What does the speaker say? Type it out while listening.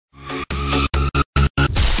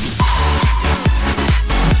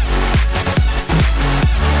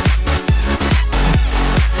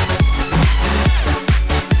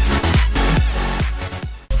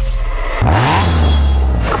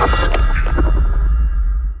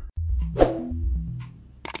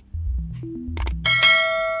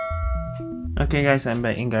Okay guys, I'm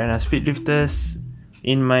back in Garena Speed Drifters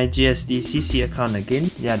in my GSDCC account again.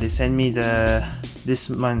 Yeah, they sent me this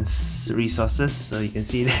month's resources, so you can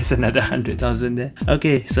see there's another 100,000 there.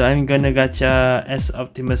 Okay, so I'm gonna gacha as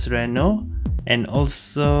Optimus Reno and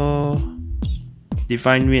also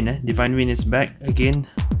Divine Win. Divine Win is back again.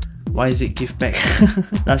 Why is it gift pack?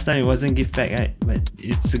 Last time it wasn't gift pack, right? But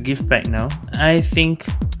it's a gift pack now. I think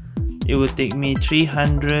it will take me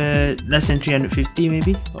 300, less than 350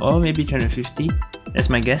 maybe, or maybe 350. That's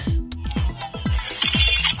my guess.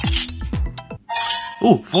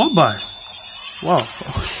 Oh, 4 bars. Wow,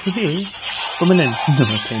 okay. Permanent. No,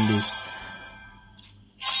 10 days.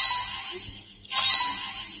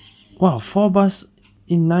 Wow, 4 bars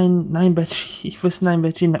in 9 battery. First 9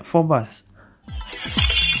 battery, 4 bars.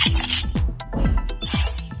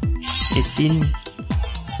 18,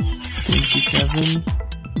 27,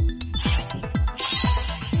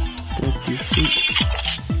 36,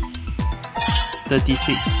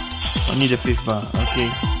 36. Only the 5th bar. Okay.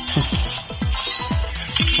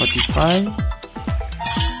 45.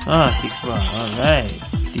 6 bar. Alright.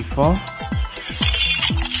 54.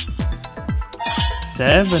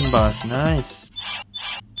 7 bars. Nice.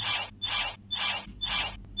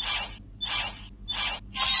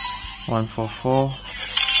 One four four.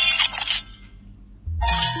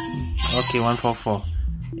 Okay, 144.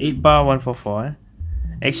 8 bar 144.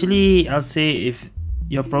 Actually, I'll say if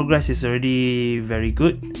your progress is already very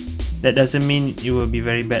good, that doesn't mean it will be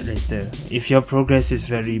very bad later. If your progress is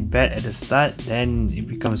very bad at the start, then it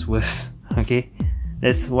becomes worse. Okay,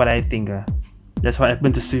 that's what I think. That's what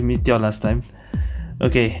happened to Sweet Meteor last time.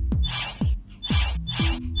 Okay.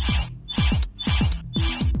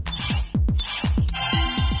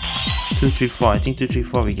 Two, 3, 4. I think 2, 3,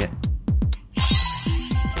 4 we get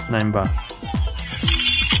 9 bar.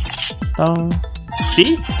 Dong.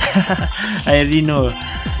 See? I already know.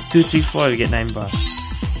 2, 3, 4 we get 9 bar.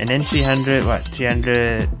 And then 300, what?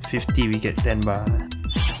 350 we get 10 bar.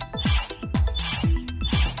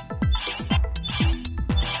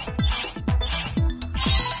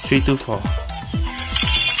 Three, 2, 4.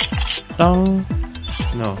 Dong.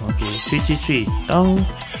 No, okay. 3, 3, 3. Dong.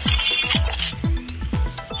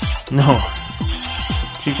 No.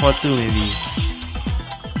 3, 4, 2 maybe.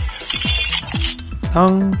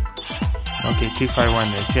 Dong. Okay, 351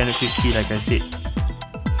 then. 350 like I said.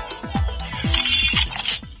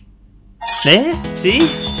 There? See?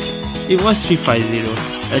 It was 350.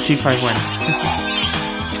 351.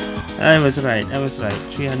 I was right.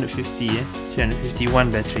 350, 351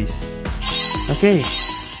 batteries. Okay.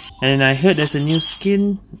 And I heard there's a new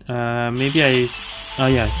skin. Maybe oh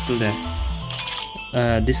yeah, it's still there.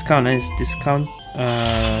 Discount, nice discount.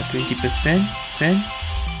 20%. 10.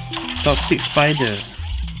 Toxic Spider.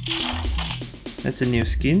 That's a new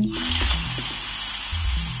skin.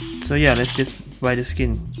 So yeah, let's just buy the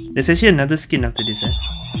skin. There's actually another skin after this.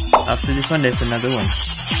 After this one, there's another one.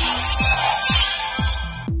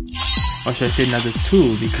 Or should I say another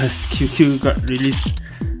 2, because QQ got released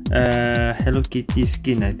Hello Kitty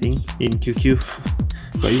skin, I think, in QQ.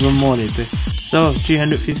 Got even more later. So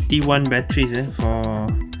 351 batteries for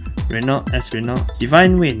Reno as Reno.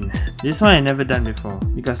 Divine Win. This one I never done before,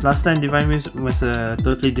 because last time Divine Win was a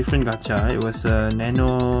totally different gacha. It was a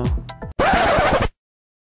nano.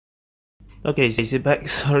 Okay, sit back.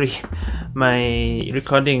 Sorry, my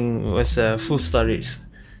recording was full storage,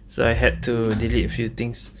 so I had to delete a few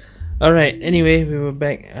things. Alright, anyway, we were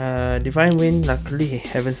back. Divine Win, luckily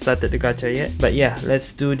haven't started the gacha yet, but yeah,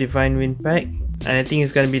 let's do Divine Win pack. And I think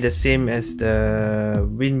it's gonna be the same as the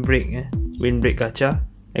Windbreak gacha,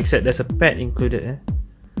 except there's a pet included.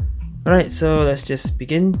 Alright, so let's just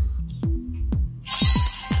begin.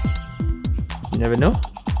 You never know.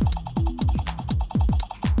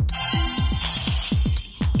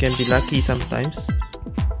 Can be lucky sometimes.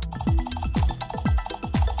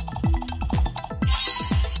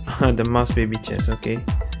 The mouse baby chest, okay.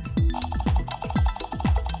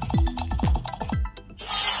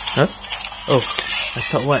 Huh? Oh, I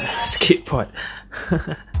thought what? Skip pod.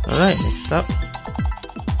 Alright, next up.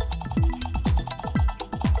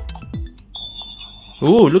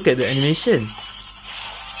 Oh, look at the animation.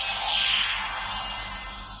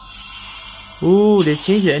 Oh, they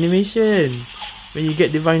changed the animation when you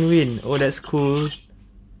get Divine Win. Oh, that's cool.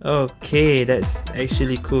 Okay, that's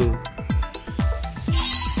actually cool.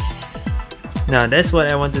 Now, that's what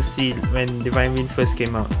I want to see when Divine Win first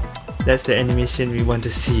came out. That's the animation we want to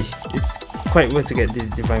see. It's quite worth to get the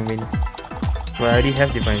Divine Win. Well, I already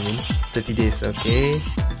have Divine Win. 30 days, okay.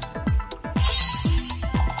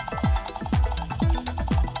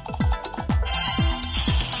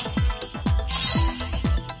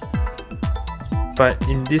 But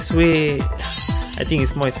in this way, I think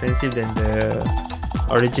it's more expensive than the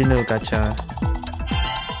original gacha.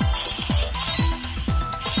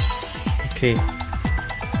 Okay.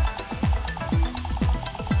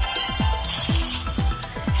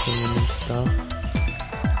 Permanent stuff.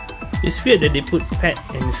 It's weird that they put pet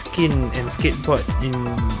and skin and skateboard in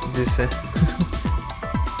this.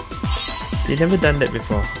 They never done that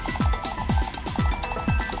before.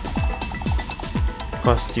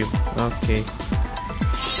 Costume. Okay.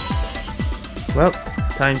 Well,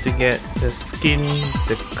 time to get the skin,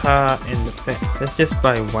 the car, and the pet. Let's just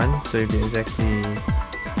buy one, so it'll be exactly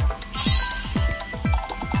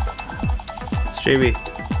straight away.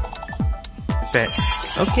 Pet.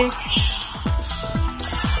 Okay.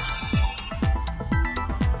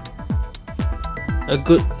 A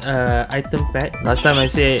good item pack. Last time I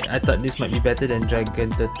thought this might be better than Dragon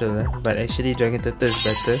Turtle, but actually Dragon Turtle is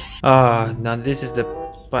better. Now this is the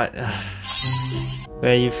part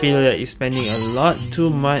where you feel that you're spending a lot too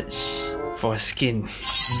much for skin.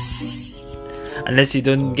 Unless you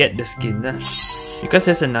don't get the skin, because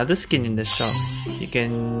there's another skin in the shop. You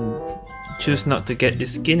can choose not to get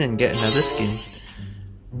this skin and get another skin.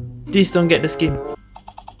 Please don't get the skin.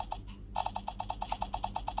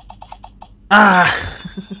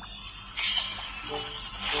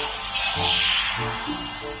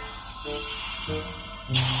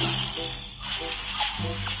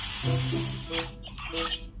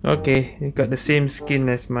 Okay, we got the same skin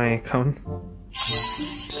as my account.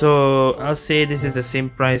 So I'll say this is the same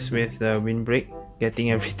price with Windbreak.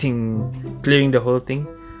 Getting everything, clearing the whole thing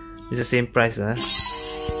is the same price.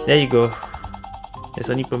 There you go. There's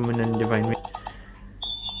only permanent divine weight.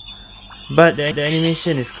 But the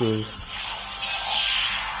animation is cool.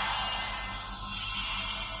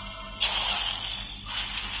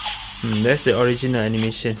 That's the original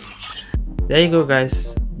animation. There you go,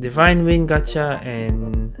 guys. Divine Wind Gacha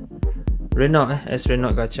and Renault as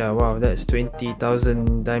Renault Gacha. Wow, that's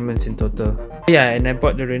 20,000 diamonds in total. Yeah, and I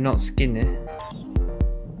bought the Renault skin.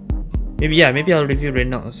 Maybe I'll review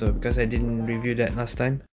Renault also, because I didn't review that last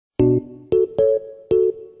time.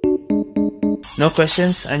 No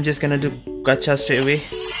questions, I'm just gonna do gacha straight away.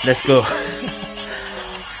 Let's go.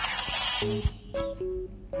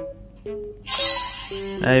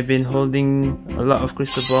 I've been holding a lot of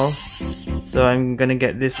crystal ball, so I'm gonna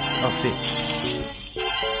get this outfit.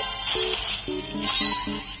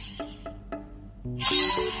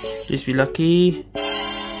 Please be lucky.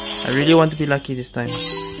 I really want to be lucky this time.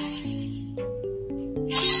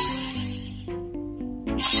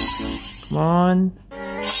 Come on.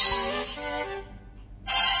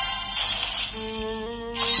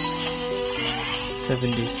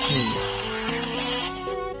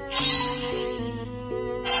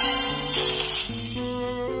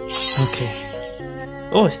 Okay.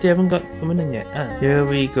 Oh, still haven't got permanent yet. Here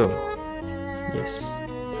we go. Yes.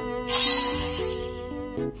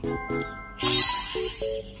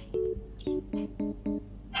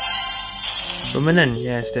 Permanent.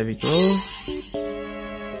 Yes, there we go.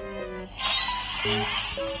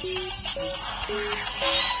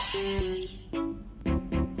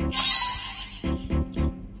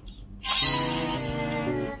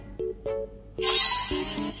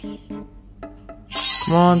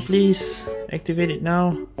 Come on, please activate it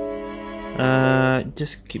now.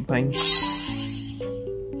 Just keep buying.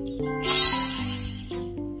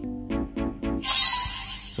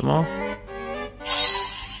 Some more.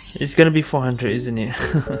 It's gonna be 400, isn't it?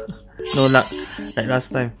 No luck like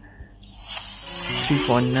last time.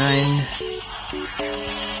 349,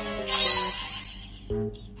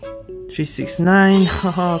 369.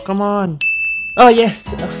 Come on. Oh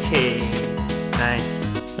yes. Okay. Nice.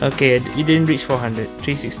 Okay, we didn't reach 400.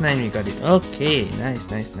 369, we got it. Okay, nice.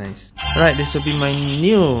 Alright, this will be my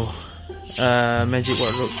new magic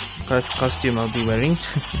wardrobe costume I'll be wearing.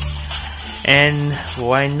 And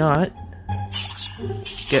why not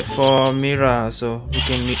get for Mira, so we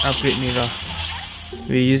can upgrade Mira.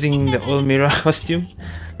 We're using the old Mira costume.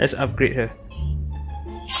 Let's upgrade her.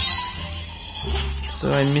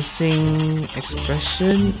 So I'm missing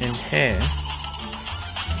expression and hair.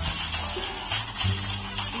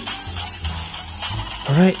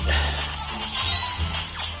 Alright.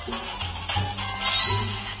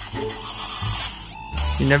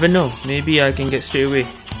 You never know, maybe I can get straight away.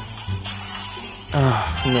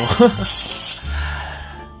 No.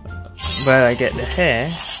 But I get the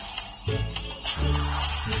hair.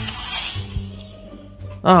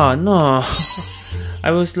 Oh no.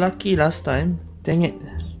 I was lucky last time. Dang it.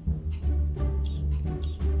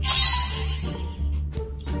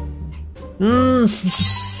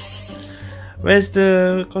 Where's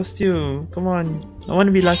the costume? Come on. I want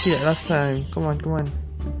to be lucky like last time. Come on.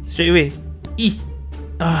 Straight away. Eee!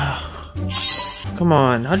 Ah, come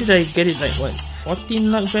on. How did I get it? Like what?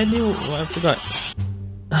 14 luck value? What, I forgot.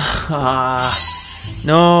 Ah,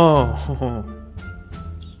 no.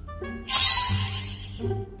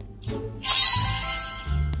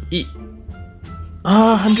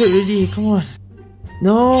 Ah, 100 already. Come on.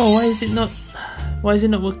 No, why is it not? Why is it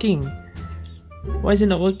not working? Why is it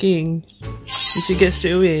not working? You should get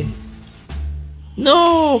straight away.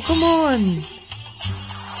 No, come on.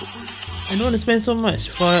 I don't want to spend so much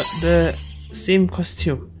for the same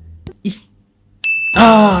costume.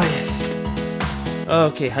 Ah, yes.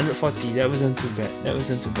 Okay, 140. That wasn't too bad. That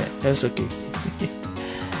wasn't too bad. That was okay.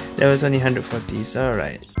 That was only 140s.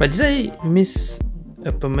 Alright. But did I miss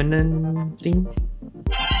a permanent thing?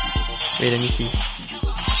 Wait, let me see.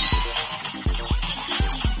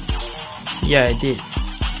 Yeah, I did.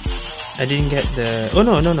 I didn't get the... Oh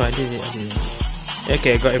no, I did it.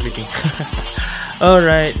 Okay, I got everything.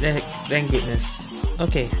 Alright, thank goodness.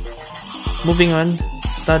 Okay, moving on.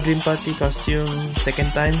 Star Dream Party costume,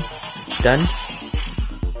 second time. Done.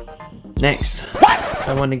 Next,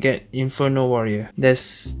 I want to get Inferno Warrior.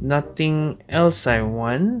 There's nothing else I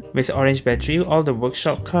want. With orange battery, all the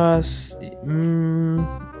workshop cars.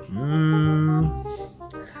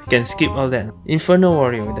 Can skip all that. Inferno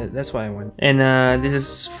Warrior, that's what I want. And this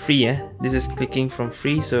is free, This is clicking from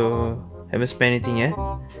free, so haven't spent anything yet.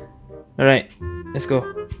 Alright, let's go.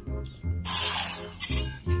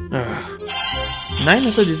 9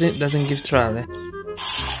 also doesn't give trial,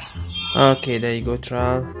 Okay, there you go,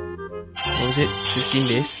 trial. What was it? 15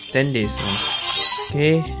 days? 10 days.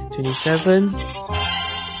 Okay, 27.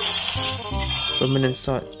 Permanent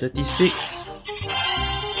sword, 36.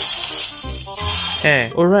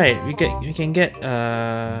 Alright, we can get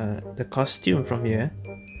the costume from here.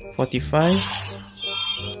 45.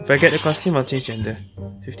 If I get the costume, I'll change gender.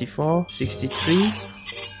 54, 63.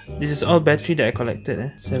 This is all battery that I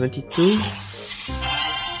collected. 72.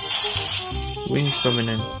 Wings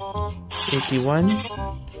permanent. 81.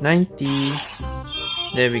 90.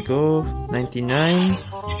 There we go. 99.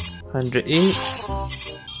 108.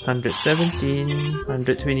 117.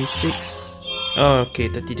 126. Oh, okay,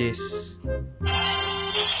 30 days.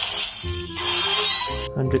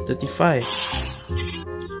 135.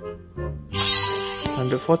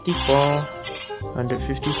 144.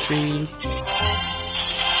 153.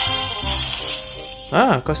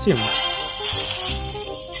 Ah, costume.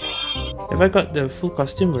 Have I got the full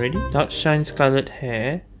costume already? Dark shine scarlet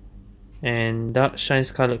hair and dark shine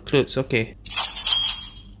scarlet clothes. Okay.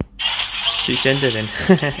 Switch gender then.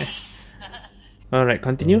 Alright,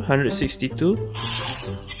 continue. 162.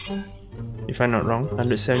 If I'm not wrong.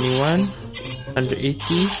 171.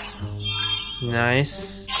 180.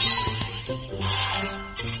 Nice.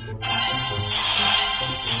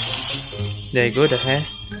 There you go, the hair.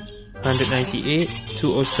 198,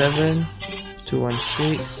 207,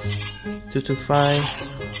 216, 225.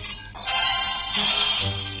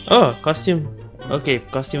 Oh, costume. Okay,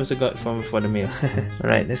 costume also got for the mail.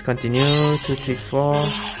 Alright, let's continue. 234,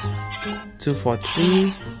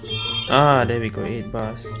 243. Ah, there we go, 8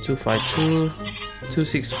 bars. 252,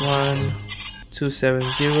 261,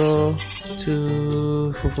 270,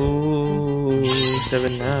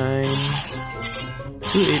 279,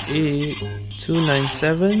 288,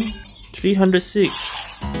 297, 306.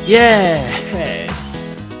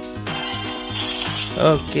 Yes!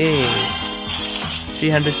 Okay.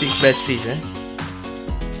 306 batteries,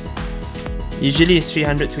 Usually it's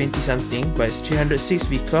 320 something, but it's 306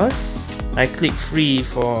 because I clicked free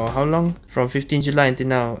for how long? From 15 July until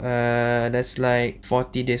now. That's like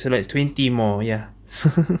 40 days, so like 20 more, yeah.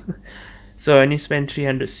 So I only spent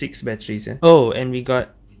 306 batteries. Oh, and we got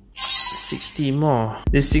 60 more.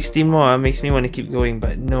 This 60 more makes me want to keep going,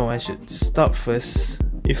 but no, I should stop first.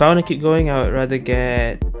 If I want to keep going, I would rather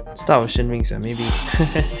get Star Ocean Wings, maybe.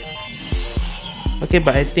 Okay,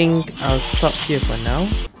 but I think I'll stop here for now.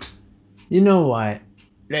 You know what?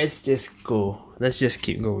 Let's just go. Let's just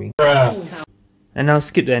keep going. And I'll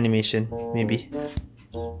skip the animation, maybe.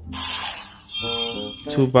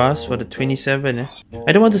 2 bars for the 27.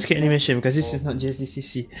 I don't want to skip animation because this is not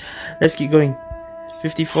GSDCC. Let's keep going.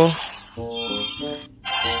 54.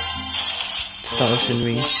 Star Ocean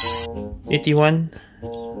Wings. 81.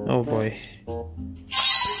 Oh boy.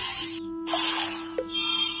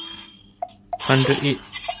 108.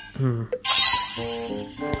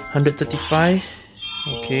 135.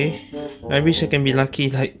 Okay. I wish I can be lucky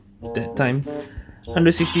like that time.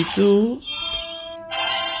 162.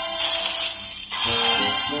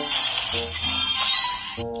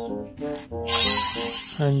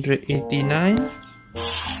 189.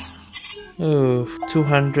 Oh,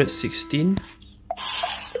 216.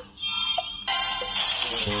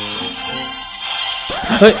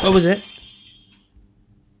 Wait, what was that?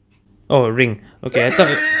 Oh, ring. Okay, I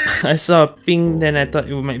thought I saw a ping, then I thought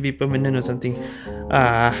it might be permanent or something.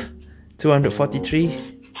 243.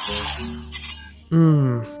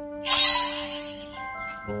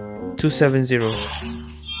 270.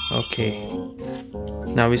 Okay.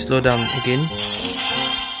 Now we slow down again.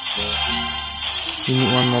 We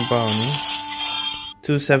need one more bar only.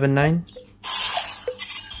 279.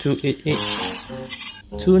 288.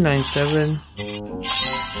 297.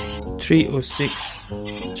 306.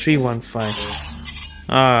 315.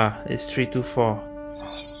 It's 324.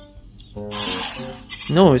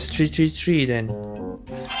 No, it's 333 then.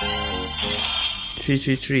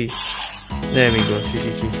 333. There we go,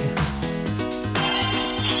 333.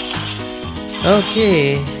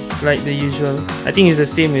 Okay, like the usual. I think it's the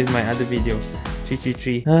same with my other video.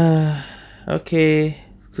 333. Okay,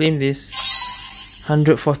 claim this.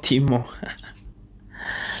 140 more.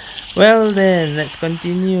 Well then, let's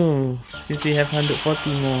continue. Since we have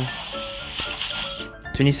 140 more.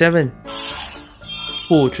 27.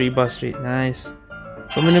 Oh, 3 bar straight. Nice.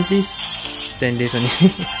 Permanent please. 10 days only.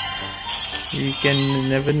 You can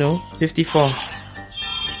never know. 54.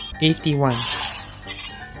 81.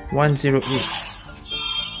 108.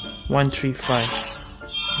 135.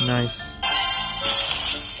 Nice.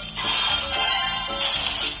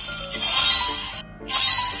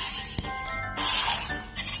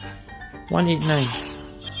 $189.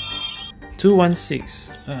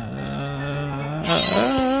 216.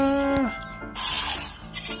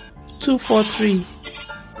 243.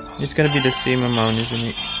 It's gonna be the same amount, isn't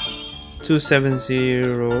it? 270.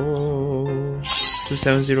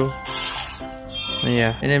 270.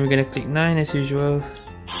 Yeah, and then we're gonna click 9 as usual.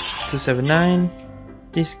 279.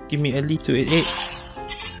 Please give me a lead. 288.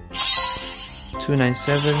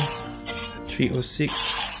 297.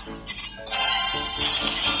 306.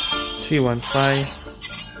 315.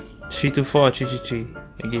 324 or 333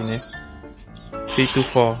 again, eh?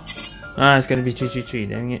 324. It's gonna be 333,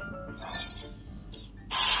 dang it.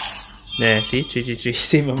 There, see? 333,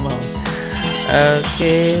 same amount.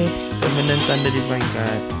 Okay, permanent Thunder Divine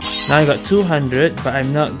card. Now I got 200, but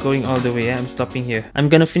I'm not going all the way, I'm stopping here. I'm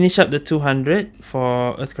gonna finish up the 200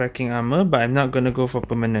 for Earthcracking Armor, but I'm not gonna go for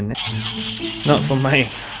permanent. Not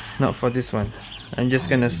for this one. I'm just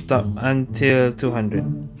gonna stop until 200.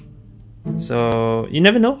 So, you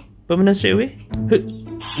never know. Permanent straight away.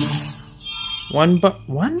 One bar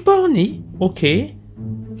only? Okay.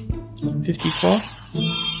 54.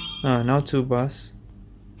 Now 2 bars.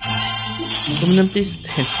 Permanent please.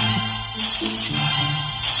 10.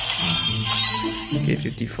 Okay,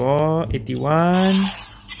 54, 81,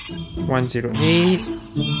 108.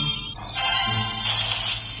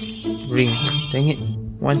 Ring. Dang it.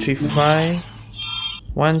 135,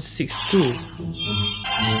 162.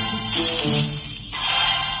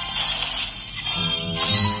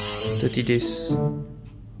 30 days.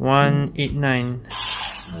 189.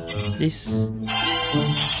 This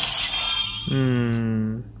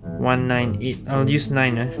 198. I'll use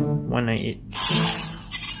 9. 198.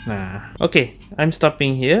 Okay, I'm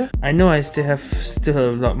stopping here. I know I still have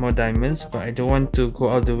a lot more diamonds, but I don't want to go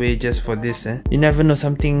all the way just for this. You never know,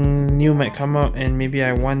 something new might come out and maybe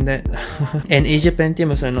I want that. And Asia Pentium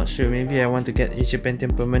also, I'm not sure. Maybe I want to get Asia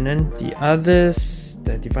Pentium permanent. The others,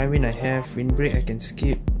 the Divine Wind I have, Windbreak I can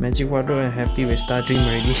skip. Magic Wardrobe I'm happy with, Star Dream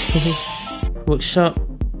already. Workshop.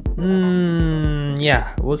 Yeah,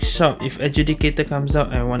 Workshop. If Adjudicator comes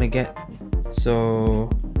out, I want to get. So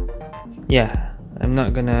yeah, I'm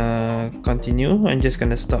not gonna continue. I'm just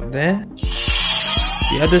gonna stop there.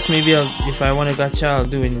 The others, maybe if I want to gacha, I'll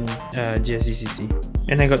do in GSDCC.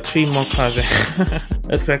 And I got 3 more cards.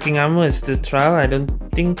 Earthcracking Armor is the trial. I don't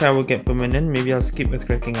think I will get permanent. Maybe I'll skip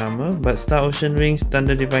Earthcracking Armor. But Star Ocean Rings,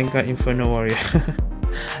 Thunder Divine card, Inferno Warrior.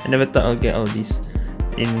 I never thought I'll get all these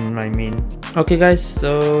in my main. Okay guys,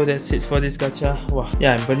 so that's it for this gacha. Wow,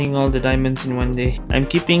 yeah, I'm burning all the diamonds in one day. I'm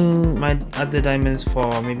keeping my other diamonds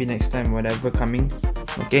for maybe next time, whatever coming.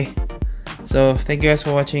 Okay, so thank you guys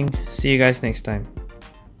for watching. See you guys next time.